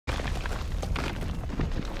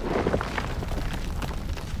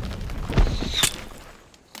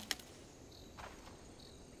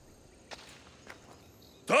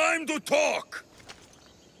time to talk!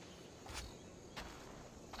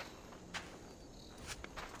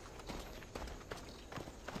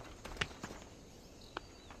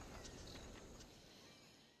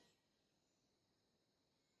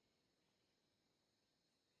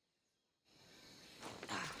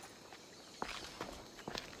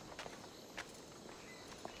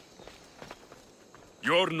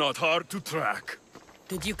 You're not hard to track.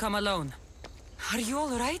 Did you come alone? Are you all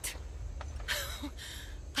right?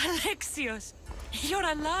 Alexios, you're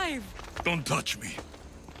alive! Don't touch me.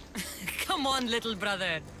 Come on, little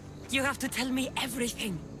brother. You have to tell me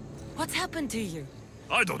everything. What's happened to you?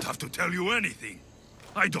 I don't have to tell you anything.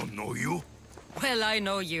 I don't know you. Well, I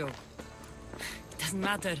know you. It doesn't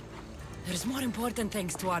matter. There's more important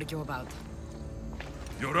things to argue about.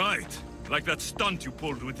 You're right. Like that stunt you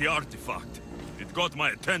pulled with the artifact. It got my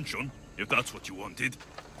attention, if that's what you wanted.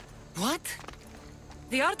 What?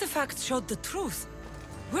 The artifact showed the truth.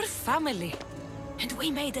 We're family. And we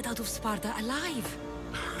made it out of Sparta alive.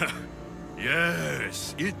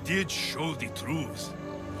 Yes, it did show the truth.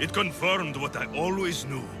 It confirmed what I always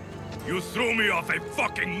knew. You threw me off a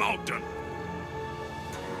fucking mountain!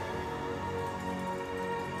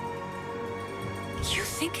 You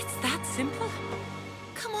think it's that simple?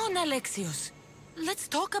 Come on, Alexios. Let's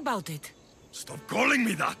talk about it. Stop calling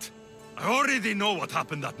me that! I already know what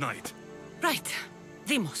happened that night. Right.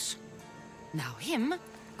 Deimos. Now him,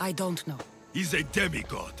 I don't know. He's a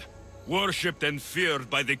demigod. Worshipped and feared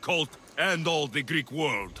by the cult and all the Greek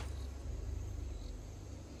world.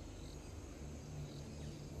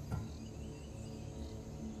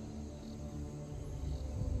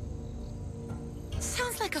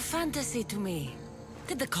 Sounds like a fantasy to me.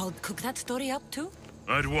 Did the cult cook that story up too?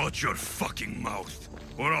 I'd watch your fucking mouth,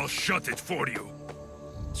 or I'll shut it for you.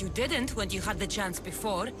 You didn't when you had the chance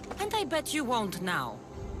before, and I bet you won't now.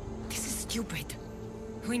 This is stupid.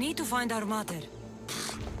 We need to find our mother.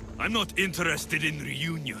 I'm not interested in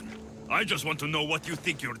reunion. I just want to know what you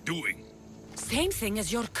think you're doing. Same thing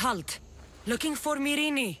as your cult. Looking for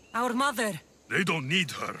Myrrine, our mother. They don't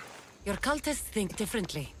need her. Your cultists think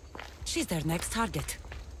differently. She's their next target.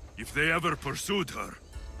 If they ever pursued her,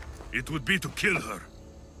 it would be to kill her.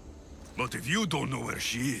 But if you don't know where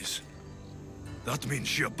she is, that means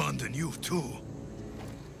she abandoned you too.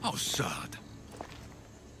 How sad.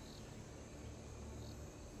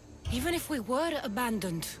 Even if we were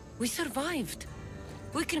abandoned, we survived.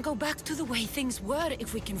 We can go back to the way things were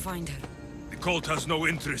if we can find her. The cult has no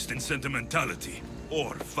interest in sentimentality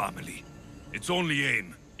or family. Its only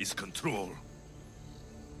aim is control.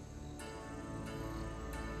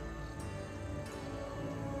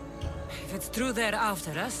 If it's true they're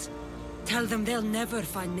after us, tell them they'll never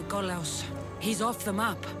find Nikolaos. He's off the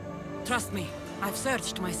map. Trust me, I've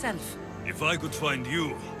searched myself. If I could find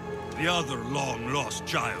you, the other long-lost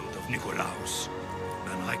child of Nikolaos,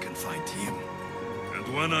 then I can find him.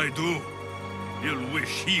 And when I do, he'll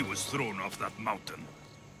wish he was thrown off that mountain.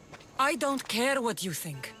 I don't care what you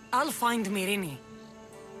think. I'll find Myrrine.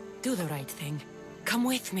 Do the right thing. Come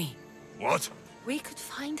with me. What? We could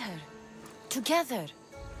find her. Together.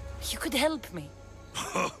 You could help me.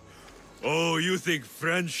 Oh, you think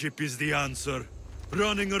friendship is the answer?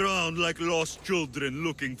 Running around like lost children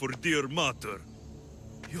looking for dear mother.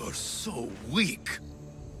 You're so weak.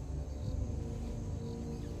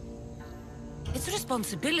 It's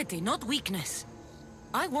responsibility, not weakness.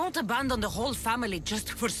 I won't abandon the whole family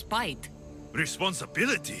just for spite.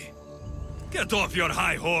 Responsibility? Get off your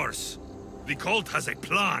high horse. The cult has a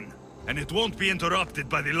plan, and it won't be interrupted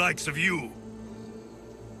by the likes of you.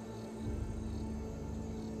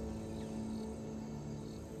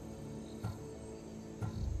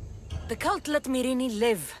 The cult let Myrrine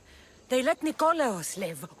live. They let Nikolaos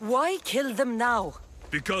live. Why kill them now?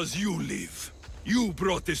 Because you live. You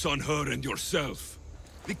brought this on her and yourself.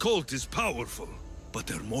 The cult is powerful, but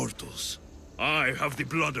they're mortals. I have the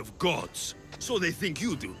blood of gods, so they think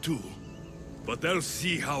you do too. But they'll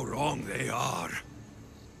see how wrong they are.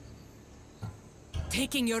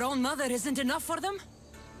 Taking your own mother isn't enough for them?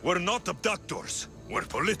 We're not abductors. We're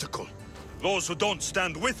political. Those who don't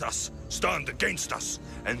stand with us, stand against us.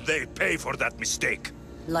 And they pay for that mistake.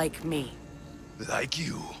 Like me. Like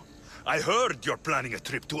you. I heard you're planning a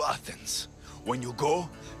trip to Athens. When you go,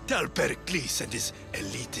 tell Pericles and his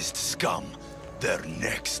elitist scum they're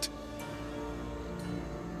next.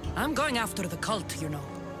 I'm going after the cult, you know.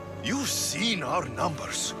 You've seen our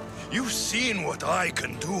numbers. You've seen what I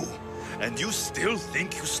can do. And you still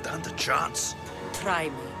think you stand a chance? Try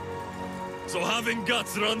me. So having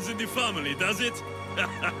guts runs in the family, does it?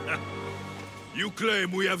 You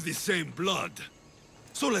claim we have the same blood.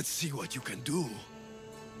 So let's see what you can do.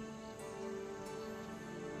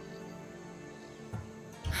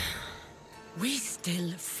 We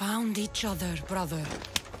still found each other, brother.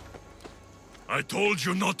 I told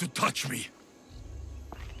you not to touch me.